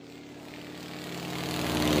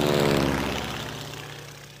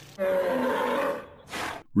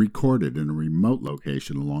recorded in a remote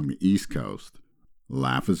location along the East Coast.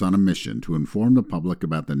 Laugh is on a mission to inform the public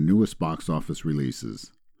about the newest box office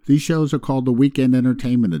releases. These shows are called the Weekend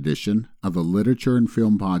Entertainment Edition of the Literature and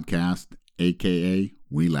Film Podcast, aka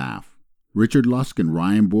We Laugh. Richard Lusk and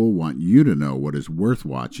Ryan Bull want you to know what is worth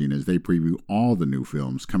watching as they preview all the new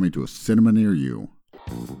films coming to a cinema near you.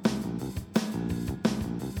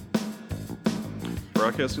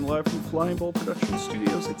 Broadcasting live from Flying Bowl Production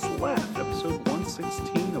Studios, it's Laugh, episode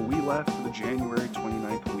 116, a We Laugh for the January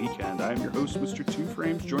 29th weekend. I'm your host, Mr. Two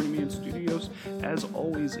Frames. Joining me in studios, as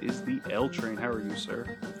always, is the L Train. How are you,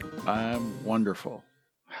 sir? I'm wonderful.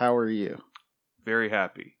 How are you? Very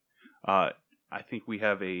happy. I think we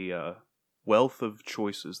have a wealth of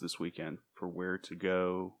choices this weekend for where to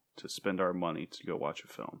go to spend our money to go watch a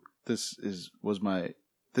film. This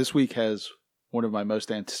week has one of my most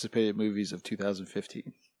anticipated movies of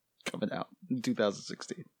 2015 coming out in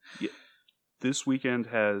 2016. Yeah. This weekend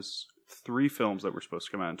has 3 films that were supposed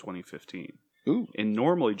to come out in 2015. Ooh. And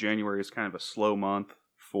normally January is kind of a slow month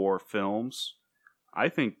for films. I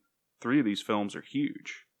think 3 of these films are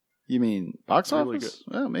huge. You mean box really office?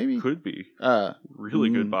 Good. Well, maybe. Could be.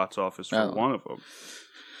 Really good box office for one of them.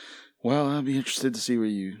 Well, I'd be interested to see where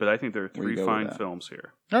you... But I think there are 3 fine films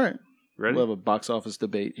here. All right. Ready? We'll have a box office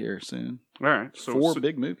debate here soon. All right. So 4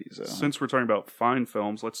 big movies, though. Since we're talking about fine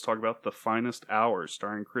films, let's talk about The Finest Hours,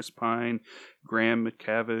 starring Chris Pine, Graham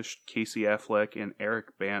McTavish, Casey Affleck, and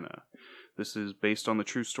Eric Bana. This is based on the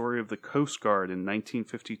true story of the Coast Guard in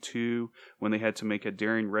 1952 when they had to make a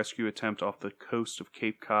daring rescue attempt off the coast of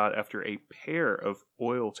Cape Cod after a pair of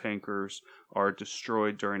oil tankers are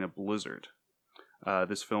destroyed during a blizzard.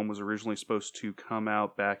 This film was originally supposed to come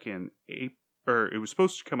out back in it was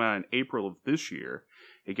supposed to come out in April of this year.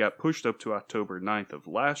 It got pushed up to October 9th of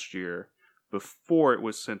last year before it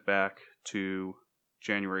was sent back to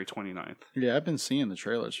January 29th. Yeah, I've been seeing the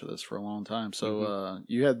trailers for this for a long time. So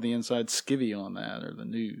you had the inside skivvy on that, or the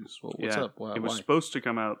news. Well, what's up? It was supposed to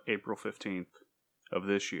come out April 15th of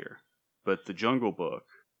this year. But The Jungle Book,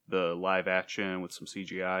 the live action with some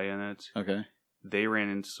CGI in it, they ran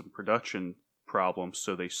into some production problems,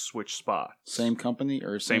 so they switched spots. Same company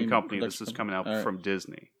or same company? This is coming out from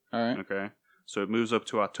Disney. All right. Okay. So it moves up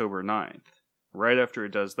to October 9th. Right after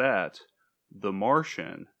it does that, The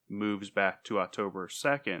Martian moves back to October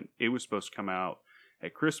 2nd. It was supposed to come out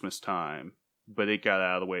at Christmas time, but it got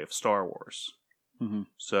out of the way of Star Wars. Mm-hmm.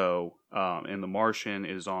 So, and The Martian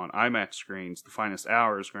is on IMAX screens. The Finest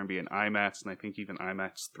Hours is going to be in IMAX, and I think even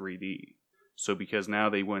IMAX 3D. So because now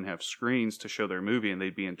they wouldn't have screens to show their movie and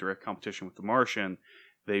they'd be in direct competition with The Martian,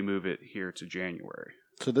 they move it here to January.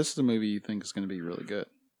 So this is a movie you think is going to be really good?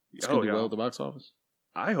 It's going to do well at the box office?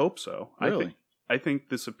 I hope so. Really? I think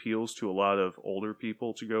this appeals to a lot of older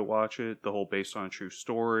people to go watch it. The whole based on a true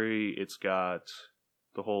story. It's got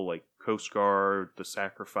the whole like Coast Guard, the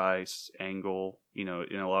sacrifice angle. You know,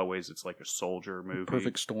 in a lot of ways it's like a soldier movie.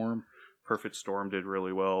 Perfect Storm. Perfect Storm did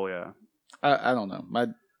really well, yeah. I don't know.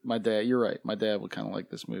 My dad, you're right. My dad would kind of like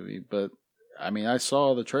this movie, but I mean, I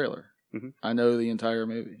saw the trailer. Mm-hmm. I know the entire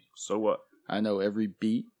movie. So what? I know every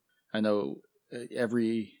beat. I know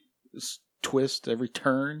every twist, every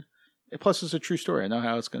turn. And plus, it's a true story. I know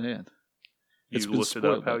how it's going to end. You looked it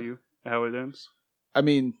up how it ends? I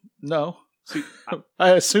mean, no. See, I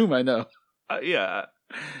assume I know. Yeah.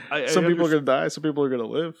 Some people are going to die. Some people are going to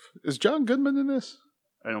live. Is John Goodman in this?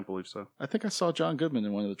 I don't believe so. I think I saw John Goodman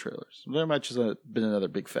in one of the trailers. There might just have been another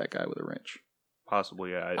big fat guy with a wrench.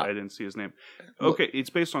 Possibly, yeah. I didn't see his name. Okay,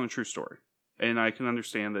 it's based on a true story. And I can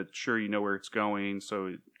understand that, sure, you know where it's going, so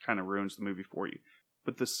it kind of ruins the movie for you.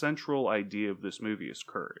 But the central idea of this movie is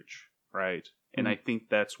courage, right? And I think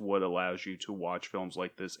that's what allows you to watch films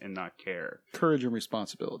like this and not care. Courage and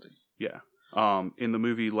responsibility. Yeah. In the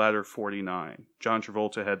movie Ladder 49, John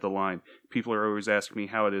Travolta had the line, "People are always asking me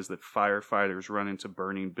how it is that firefighters run into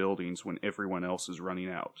burning buildings when everyone else is running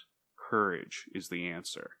out. Courage is the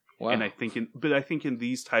answer." Wow. And I think in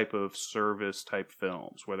these type of service type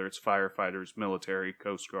films, whether it's firefighters, military,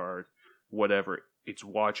 Coast Guard, whatever, it's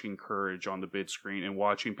watching courage on the big screen and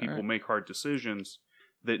watching people make hard decisions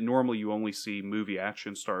that normally you only see movie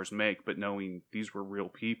action stars make, but knowing these were real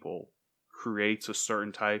people creates a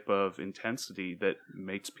certain type of intensity that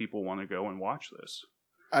makes people want to go and watch this.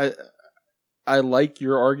 I like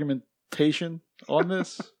your argumentation on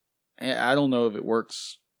this. And I don't know if it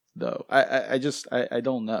works though. I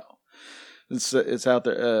don't know. It's out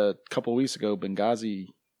there. A couple of weeks ago, Benghazi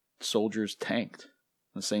soldiers tanked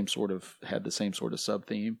had the same sort of sub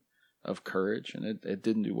theme of courage, and it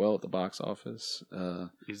didn't do well at the box office.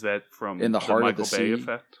 Is that from in the heart Michael of the Bay sea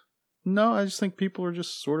effect? No, I just think people are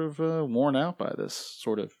just sort of worn out by this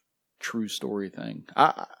sort of true story thing.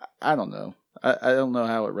 I don't know. I don't know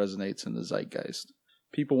how it resonates in the zeitgeist.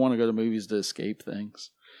 People want to go to movies to escape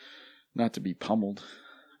things, not to be pummeled.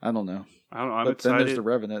 I don't know. I'm but excited. Then there's The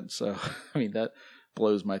Revenant, so I mean that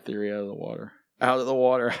blows my theory out of the water. Out of the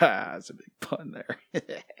water. That's a big pun there.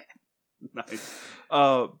 Nice.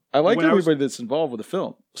 I like everybody that's involved with the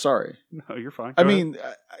film. Sorry. No, you're fine. I mean,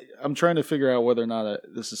 I'm trying to figure out whether or not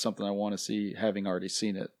this is something I want to see, having already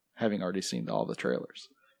seen it, having already seen all the trailers.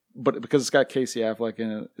 But because it's got Casey Affleck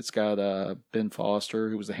in it, it's got Ben Foster,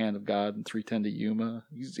 who was the Hand of God in 3:10 to Yuma.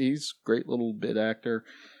 He's a great little bit actor.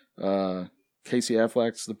 Casey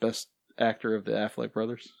Affleck's the best actor of the Affleck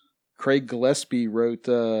brothers. Craig Gillespie wrote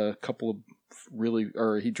a couple of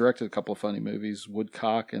he directed a couple of funny movies,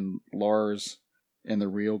 Woodcock and Lars and The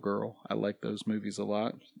Real Girl. I like those movies a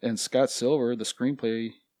lot. And Scott Silver, the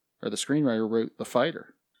screenwriter, wrote The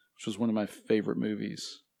Fighter, which was one of my favorite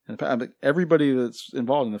movies. And everybody that's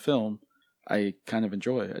involved in the film, I kind of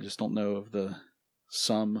enjoy. I just don't know if the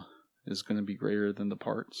sum is going to be greater than the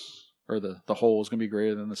parts, or the whole is going to be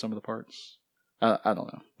greater than the sum of the parts. I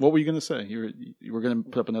don't know. What were you going to say? You were going to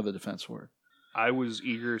put up another defense for it. I was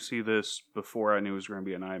eager to see this before I knew it was going to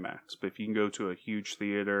be an IMAX. But if you can go to a huge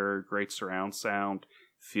theater, great surround sound,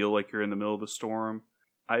 feel like you're in the middle of the storm,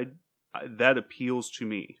 that appeals to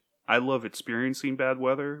me. I love experiencing bad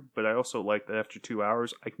weather, but I also like that after 2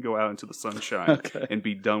 hours, I can go out into the sunshine and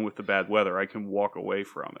be done with the bad weather. I can walk away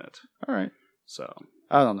from it. All right. So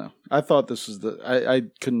I don't know. I thought this was I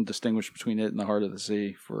couldn't distinguish between it and The Heart of the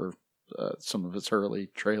Sea for some of its early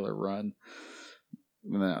trailer run.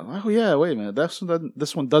 And then, oh yeah, wait a minute.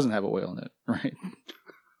 This one doesn't have a whale in it, right?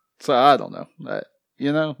 So I don't know.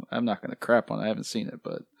 I'm not going to crap on it. I haven't seen it,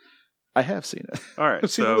 but I have seen it. All right. I've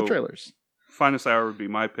seen all the trailers. Finest Hour would be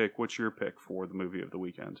my pick. What's your pick for the movie of the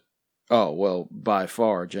weekend? Oh, well, by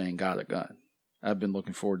far, Jane Got a Gun. I've been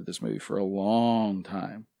looking forward to this movie for a long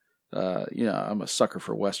time. I'm a sucker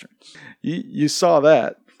for Westerns. You saw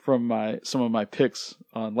that from some of my picks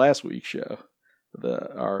on last week's show.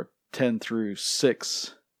 Our 10 through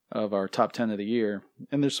 6 of our top 10 of the year.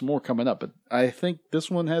 And there's some more coming up, but I think this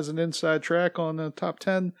one has an inside track on the top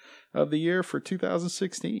 10 of the year for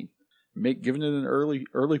 2016. Giving it an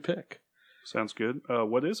early pick. Sounds good.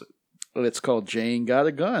 What is it? It's called Jane Got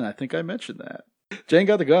a Gun. I think I mentioned that. Jane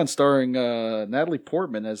Got a Gun, starring Natalie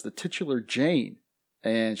Portman as the titular Jane.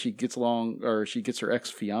 And she gets her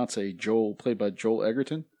ex-fiance, Joel, played by Joel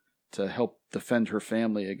Edgerton, to help defend her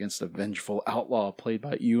family against a vengeful outlaw played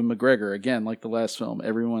by Ewan McGregor. Again, like the last film,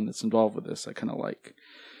 everyone that's involved with this I kind of like.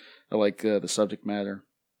 I like the subject matter.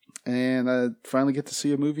 And I finally get to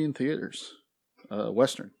see a movie in theaters.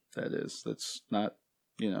 Western, that is. That's not,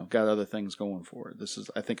 got other things going for it. This is,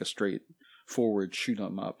 I think, a straightforward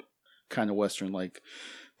shoot-'em-up kind of Western, like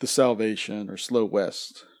The Salvation or Slow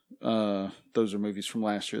West. Those are movies from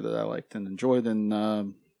last year that I liked and enjoyed. And,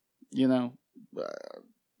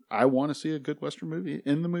 I want to see a good Western movie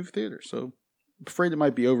in the movie theater. So I'm afraid it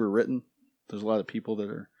might be overwritten. There's a lot of people that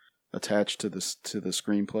are attached to the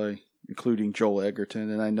screenplay, including Joel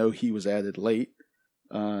Edgerton, and I know he was added late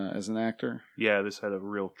as an actor. Yeah, this had a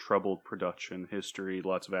real troubled production history.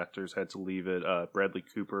 Lots of actors had to leave it. Bradley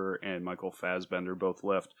Cooper and Michael Fassbender both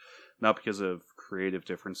left, not because of creative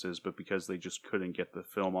differences, but because they just couldn't get the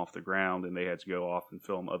film off the ground, and they had to go off and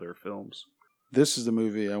film other films. This is the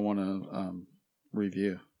movie I want to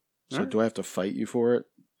review. So right. Do I have to fight you for it?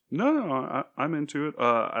 No, I'm into it.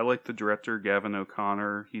 I like the director, Gavin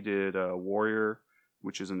O'Connor. He did Warrior,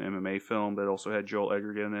 which is an MMA film that also had Joel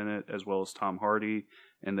Edgerton in it, as well as Tom Hardy,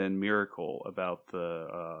 and then Miracle, about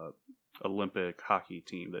the Olympic hockey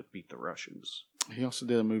team that beat the Russians. He also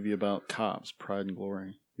did a movie about cops, Pride and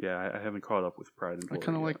Glory. Yeah, I haven't caught up with Pride and Glory. I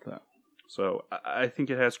kind of like that. So I think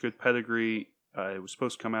it has good pedigree. It was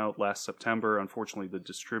supposed to come out last September. Unfortunately, the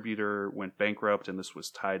distributor went bankrupt, and this was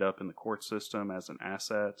tied up in the court system as an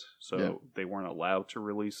asset, so They weren't allowed to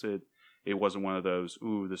release it. It wasn't one of those,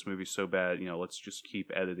 ooh, this movie's so bad, let's just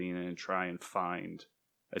keep editing it and try and find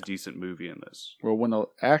a decent movie in this. Well, when an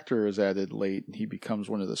actor is added late and he becomes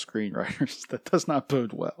one of the screenwriters, that does not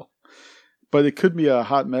bode well. But it could be a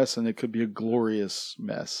hot mess, and it could be a glorious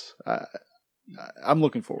mess. I'm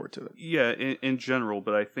looking forward to it. Yeah, in general,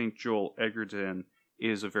 but I think Joel Edgerton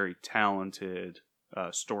is a very talented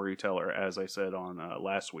storyteller, as I said on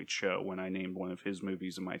last week's show when I named one of his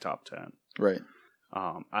movies in my top 10. Right.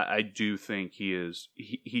 I do think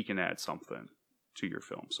he can add something to your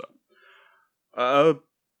film. So,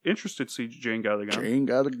 interested to see Jane Got a Gun. Jane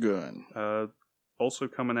Got a Gun. Also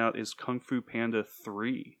coming out is Kung Fu Panda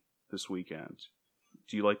 3 this weekend.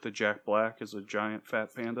 Do you like the Jack Black as a giant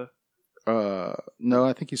fat panda? No,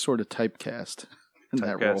 I think he's sort of typecast. in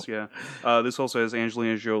that role. Typecast, this also has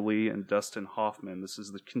Angelina Jolie and Dustin Hoffman. This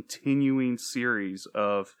is the continuing series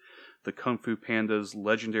of the Kung Fu Panda's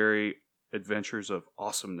legendary adventures of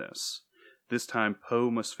awesomeness. This time,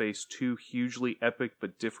 Po must face two hugely epic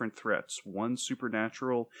but different threats, one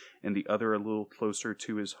supernatural and the other a little closer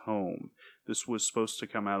to his home. This was supposed to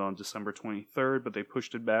come out on December 23rd, but they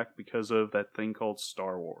pushed it back because of that thing called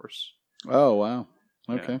Star Wars. Oh, wow.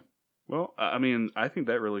 Okay. Yeah. Well, I mean, I think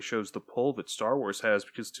that really shows the pull that Star Wars has,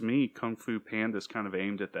 because to me, Kung Fu Panda is kind of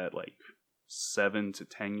aimed at that, 7 to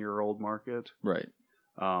 10-year-old market. Right.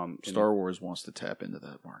 Star Wars wants to tap into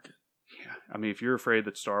that market. Yeah, I mean, if you're afraid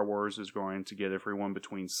that Star Wars is going to get everyone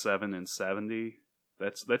between 7 and 70,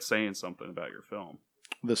 that's saying something about your film.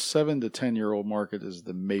 The 7 to 10-year-old market is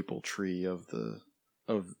the maple tree of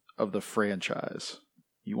the franchise.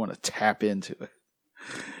 You want to tap into it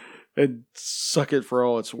and suck it for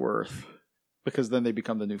all it's worth, because then they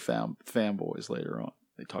become the new fanboys later on.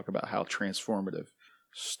 They talk about how transformative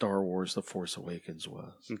Star Wars: The Force Awakens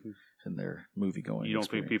was. Mm-hmm. In their movie-going You don't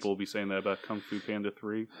experience. think people will be saying that about Kung Fu Panda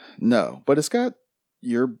 3? No, but it's got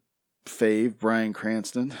your fave, Bryan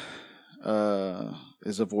Cranston,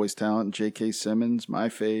 is a voice talent. J.K. Simmons, my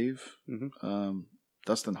fave. Mm-hmm.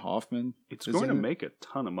 Dustin Hoffman. It's going to make a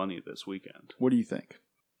ton of money this weekend. What do you think?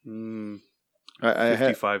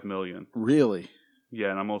 $55 million. Really? Yeah,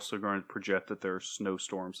 and I'm also going to project that there are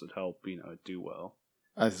snowstorms that help, do well.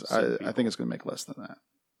 I think it's going to make less than that.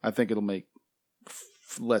 I think it'll make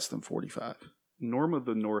less than 45. Norm of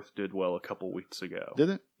the North did well a couple weeks ago. Did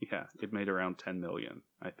it? Yeah, it made around 10 million,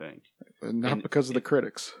 I think. Not because of the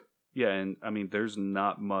critics. Yeah, and I mean, there's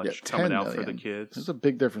not much coming out for the kids. There's a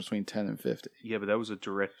big difference between 10 and 50. Yeah, but that was a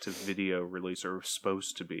direct-to-video release, or was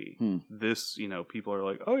supposed to be. This, people are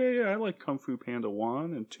like, oh, yeah, I like Kung Fu Panda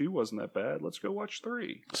 1, and 2 wasn't that bad. Let's go watch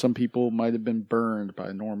 3. Some people might have been burned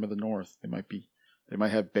by Norm of the North. They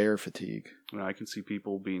might have bear fatigue. I can see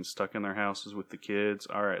people being stuck in their houses with the kids.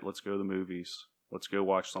 All right, let's go to the movies. Let's go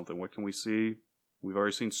watch something. What can we see? We've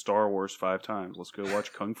already seen Star Wars 5 times. Let's go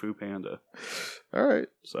watch Kung Fu Panda. All right.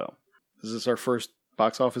 So, is this our first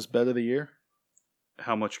box office bet of the year?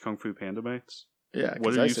 How much Kung Fu Panda makes? Yeah.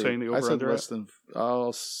 What are you saying the over-under at?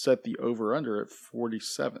 I'll set the over-under at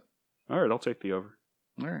 47. All right, I'll take the over.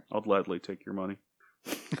 All right. I'll gladly take your money.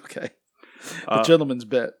 Okay. The gentleman's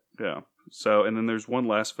bet. Yeah. So, and then there's one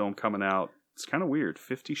last film coming out. It's kind of weird.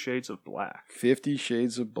 50 Shades of Black. 50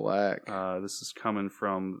 Shades of Black. This is coming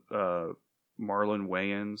from Marlon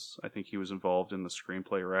Wayans. I think he was involved in the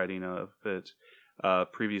screenplay writing of it.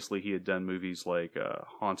 Previously, he had done movies like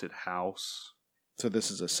Haunted House. So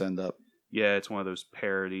this is a send-up. Yeah, it's one of those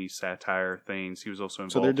parody satire things. He was also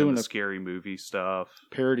involved in the scary movie stuff.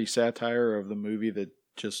 Parody satire of the movie that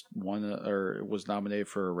just won or was nominated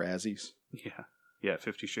for a Razzies. Yeah. Yeah,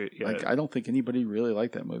 50 Shades. Yeah. I don't think anybody really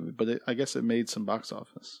liked that movie, but I guess it made some box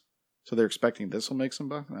office. So they're expecting this will make some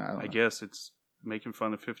box? I guess it's making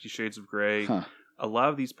fun of 50 Shades of Grey. Huh. A lot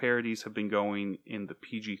of these parodies have been going in the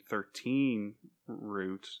PG-13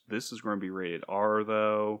 route. This is going to be rated R,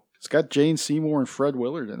 though. It's got Jane Seymour and Fred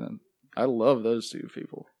Willard in it. I love those two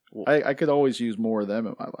people. I could always use more of them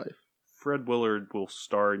in my life. Fred Willard will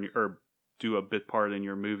star in or do a bit part in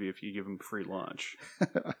your movie if you give him free lunch.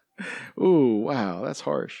 Ooh, wow, that's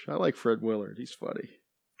harsh. I like Fred Willard. He's funny.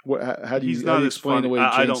 How do you, He's not as explain funny. away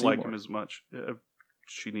I Jane don't Seymour? like him as much.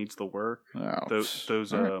 She needs the work. Oh,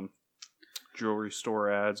 those right. Jewelry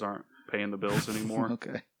store ads aren't paying the bills anymore.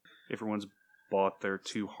 Okay. Everyone's bought their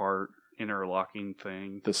two-heart interlocking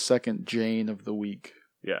thing. The second Jane of the week.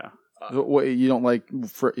 Yeah. Wait, you don't like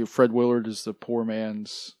Fred Willard is the poor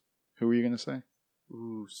man's... Who were you going to say?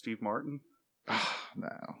 Ooh, Steve Martin? No.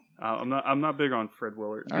 I'm not big on Fred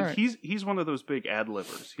Willard. Right. He's one of those big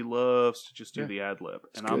ad-libbers. He loves to just do the ad-lib.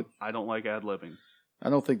 And I don't like ad-libbing. I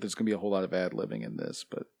don't think there's going to be a whole lot of ad-libbing in this,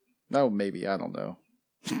 but... No, maybe. I don't know.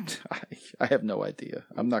 I have no idea.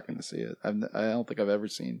 I'm not going to see it. I don't think I've ever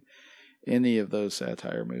seen any of those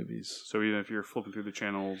satire movies. So even if you're flipping through the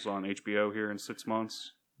channels on HBO here in 6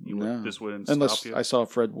 months, this wouldn't Unless stop you? I saw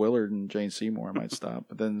Fred Willard and Jane Seymour, I might stop.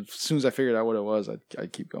 But then as soon as I figured out what it was,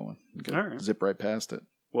 I'd keep going. Zip right past it.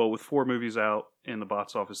 Well, with 4 movies out in the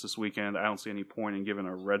box office this weekend, I don't see any point in giving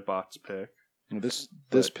a Redbox pick. This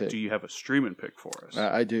pick. Do you have a streaming pick for us?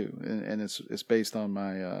 I do, and it's based on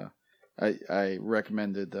my. I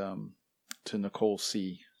recommended to Nicole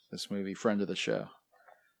C. this movie, friend of the show,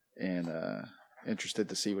 and interested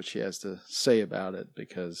to see what she has to say about it,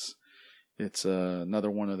 because it's another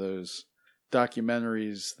one of those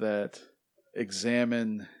documentaries that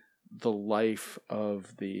examine the life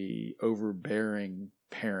of the overbearing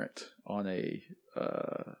parent on a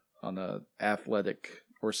athletic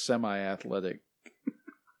or semi-athletic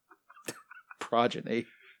progeny.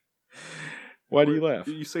 Why do you laugh?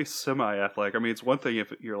 You say semi-athletic. I mean, it's one thing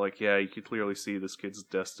if you're like, yeah, you can clearly see this kid's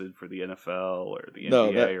destined for the NFL or the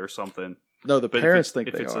NBA or something. No, the but parents think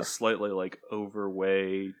if they it's are. a slightly like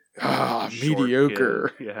overweight,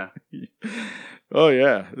 mediocre. Kid, yeah. Oh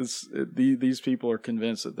yeah, these people are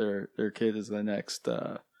convinced that their kid is the next,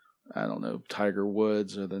 I don't know, Tiger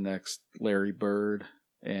Woods or the next Larry Bird,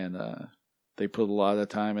 and they put a lot of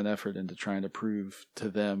time and effort into trying to prove to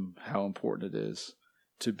them how important it is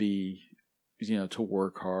to be, to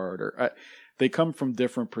work hard. They come from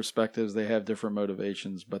different perspectives. They have different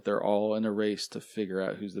motivations, but they're all in a race to figure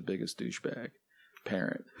out who's the biggest douchebag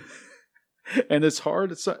parent. And it's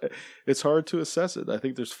hard. It's hard to assess it. I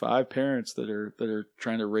think there's 5 parents that are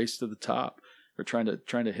trying to race to the top. They're trying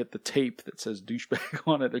to hit the tape that says douchebag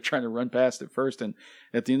on it. They're trying to run past it first. And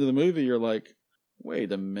at the end of the movie, you're like,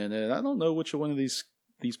 wait a minute. I don't know which one of these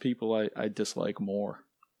people I dislike more.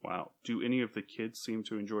 Wow. Do any of the kids seem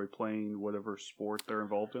to enjoy playing whatever sport they're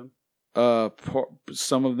involved in?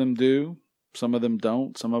 Some of them do. Some of them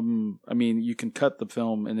don't. Some of them, I mean, you can cut the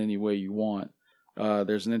film in any way you want.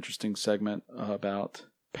 There's an interesting segment about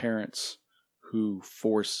parents who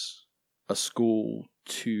force a school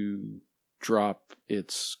to drop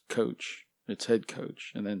its head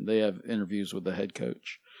coach, and then they have interviews with the head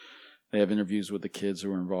coach. They have interviews with the kids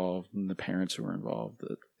who are involved and the parents who are involved.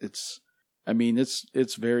 It's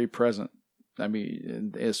very present. I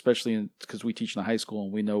mean, especially because we teach in the high school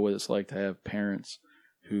and we know what it's like to have parents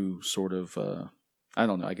who sort of, I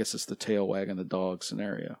don't know, I guess it's the tail wagging the dog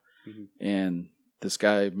scenario. Mm-hmm. And this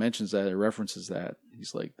guy mentions that, it references that.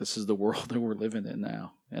 He's like, this is the world that we're living in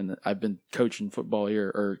now. And I've been coaching basketball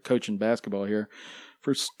here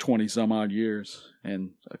for 20 some odd years.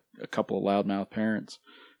 And a couple of loudmouth parents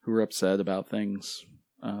who were upset about things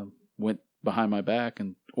went behind my back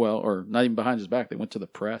or not even behind his back. They went to the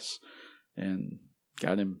press and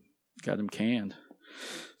got him canned.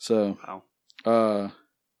 So, wow.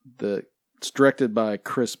 It's directed by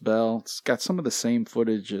Chris Bell. It's got some of the same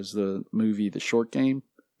footage as the movie The Short Game.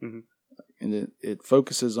 Mm-hmm. And it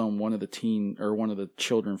focuses on one of the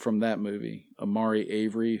children from that movie, Amari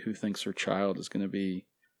Avery, who thinks his child is going to be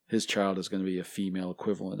a female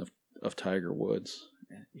equivalent of Tiger Woods.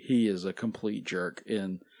 He is a complete jerk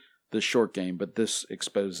in The Short Game, but this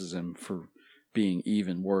exposes him for being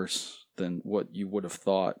even worse than what you would have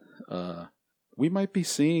thought. We might be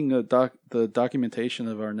seeing the documentation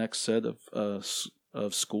of our next set of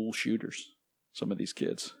school shooters. Some of these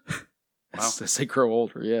kids, wow. As they grow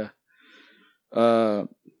older, yeah.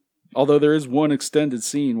 Although there is one extended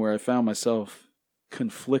scene where I found myself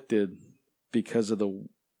conflicted because of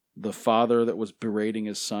the father that was berating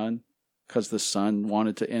his son because the son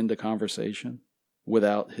wanted to end a conversation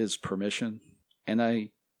without his permission, and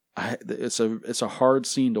it's a hard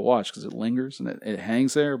scene to watch because it lingers and it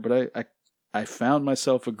hangs there. But I found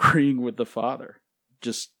myself agreeing with the father,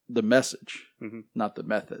 just the message, mm-hmm. not the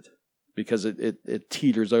method, because it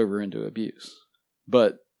teeters over into abuse.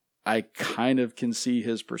 But I kind of can see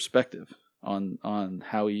his perspective on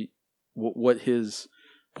how what his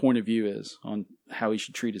point of view is on how he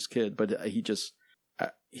should treat his kid. But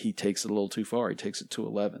he takes it a little too far. He takes it to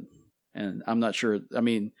 11. And I'm not sure, I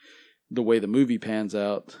mean, the way the movie pans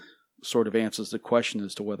out sort of answers the question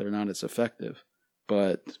as to whether or not it's effective.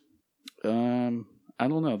 But I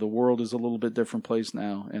don't know. The world is a little bit different place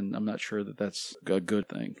now, and I'm not sure that that's a good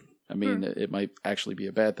thing. I mean, it might actually be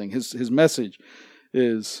a bad thing. His message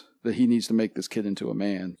is that he needs to make this kid into a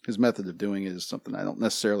man. His method of doing it is something I don't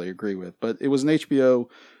necessarily agree with. But it was an HBO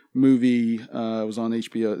movie. It was on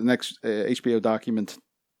HBO, the next HBO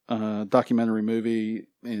documentary movie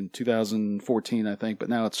in 2014, I think. But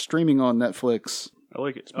now it's streaming on Netflix. I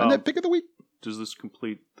like it. It's my net pick of the week. Does this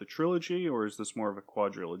complete the trilogy, or is this more of a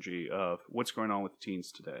quadrilogy of what's going on with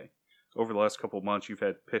teens today? Over the last couple of months, you've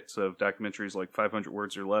had picks of documentaries like 500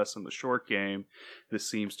 Words or Less and The Short Game. This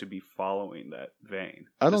seems to be following that vein.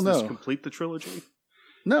 I don't know. Does this complete the trilogy?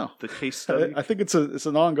 No. The case study? I think it's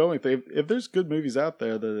an ongoing thing. If there's good movies out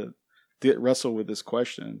there that wrestle with this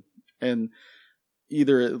question and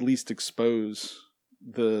either at least expose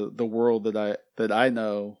the world that I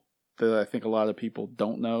know, that I think a lot of people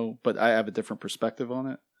don't know, but I have a different perspective on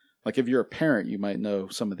it. Like if you're a parent, you might know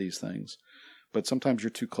some of these things, but sometimes you're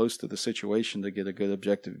too close to the situation to get a good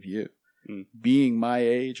objective view. Mm. Being my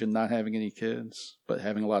age and not having any kids, but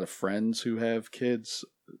having a lot of friends who have kids,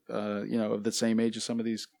 of the same age as some of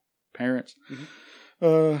these parents,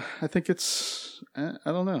 mm-hmm. I think I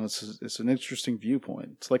don't know. It's an interesting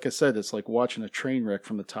viewpoint. It's like I said, it's like watching a train wreck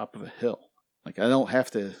from the top of a hill. Like I don't have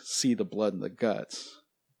to see the blood and the guts,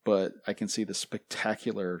 but I can see the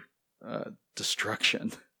spectacular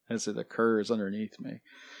destruction. as it occurs underneath me.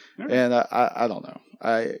 All right. And I don't know.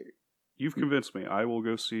 You've convinced me. I will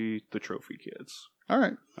go see The Trophy Kids. All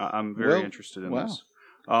right. I'm very interested in this.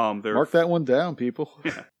 Mark that one down, people.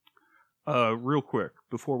 Yeah. Real quick,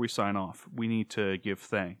 before we sign off, we need to give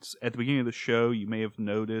thanks. At the beginning of the show, you may have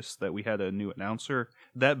noticed that we had a new announcer.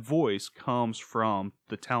 That voice comes from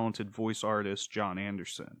the talented voice artist John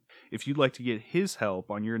Anderson. If you'd like to get his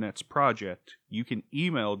help on your next project, you can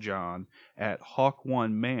email John at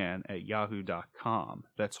hawk1man@yahoo.com.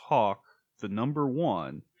 That's hawk, the number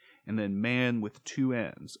 1, and then man with 2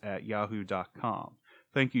 N's at yahoo.com.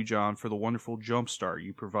 Thank you, John, for the wonderful jumpstart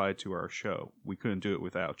you provide to our show. We couldn't do it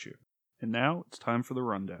without you. And now it's time for the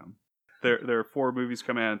rundown. There are 4 movies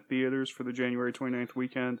coming out in theaters for the January 29th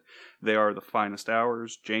weekend. They are The Finest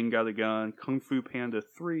Hours, Jane Got a Gun, Kung Fu Panda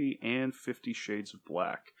 3, and 50 Shades of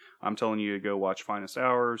Black. I'm telling you to go watch Finest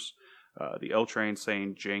Hours. The L Train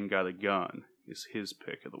saying Jane Got a Gun is his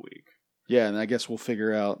pick of the week. Yeah, and I guess we'll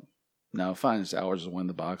figure out. No, Finest Hours will win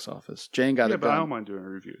the box office. Jane Got a Gun. But I don't mind doing a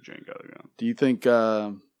review of Jane Got a Gun. Do you think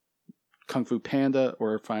Kung Fu Panda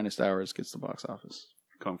or Finest Hours gets the box office?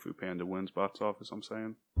 Kung Fu Panda wins box office, I'm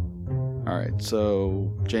saying. All right,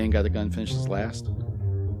 so Jane Got a Gun finishes last?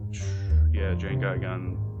 Yeah, Jane Got a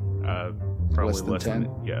Gun, probably less than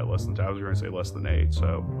 10? Yeah, less than 10. I was going to say less than 8,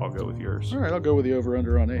 so I'll go with yours. All right, I'll go with the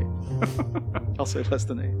over-under on 8. I'll say less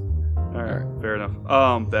than 8. All right, fair enough.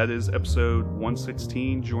 That is episode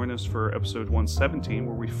 116. Join us for episode 117,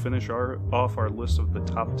 where we finish off our list of the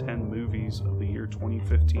top 10 movies of the year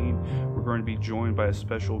 2015. We're going to be joined by a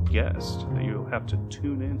special guest that you'll have to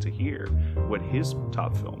tune in to hear what his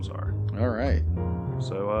top films are. All right.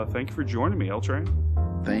 So thank you for joining me, L-Train.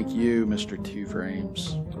 Thank you, Mr. Two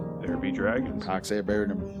Frames. There be dragons. Coxay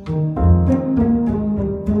Bearden.